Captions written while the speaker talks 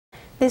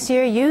This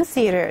year, U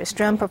Theater's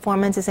drum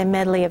performance is a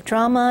medley of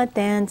drama,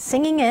 dance,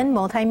 singing, and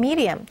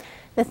multimedia.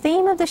 The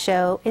theme of the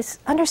show is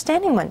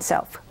understanding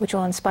oneself, which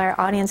will inspire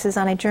audiences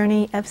on a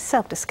journey of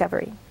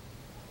self-discovery.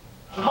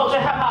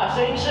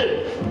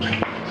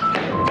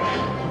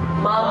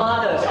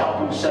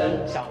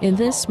 In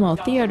this small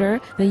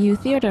theater, the U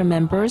Theater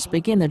members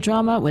begin the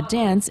drama with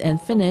dance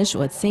and finish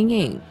with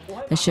singing.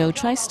 The show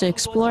tries to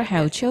explore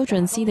how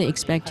children see the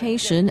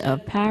expectation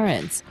of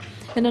parents.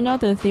 In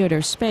another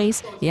theater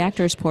space, the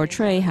actors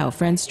portray how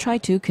friends try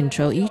to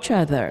control each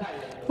other.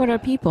 What are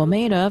people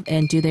made of,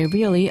 and do they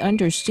really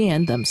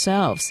understand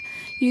themselves?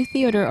 U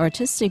Theater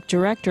artistic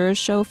director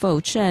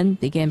Shou-Fo Chen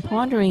began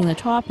pondering the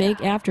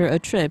topic after a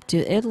trip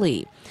to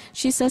Italy.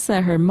 She says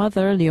that her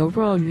mother, Liu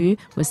Ruoyu,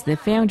 was the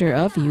founder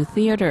of U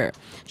Theater.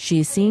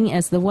 She's seen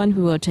as the one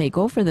who will take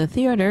over the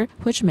theater,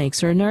 which makes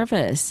her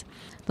nervous.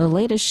 The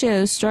latest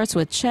show starts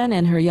with Chen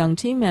and her young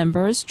team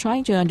members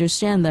trying to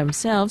understand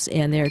themselves,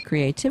 and their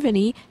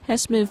creativity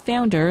has moved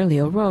founder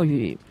Liu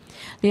Ruoyu.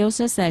 Liu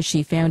says that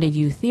she founded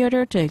U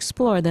Theater to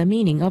explore the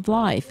meaning of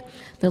life.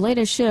 The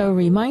latest show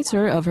reminds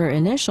her of her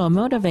initial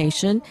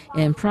motivation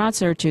and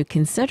prompts her to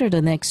consider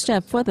the next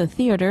step for the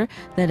theater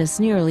that is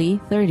nearly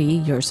 30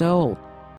 years old.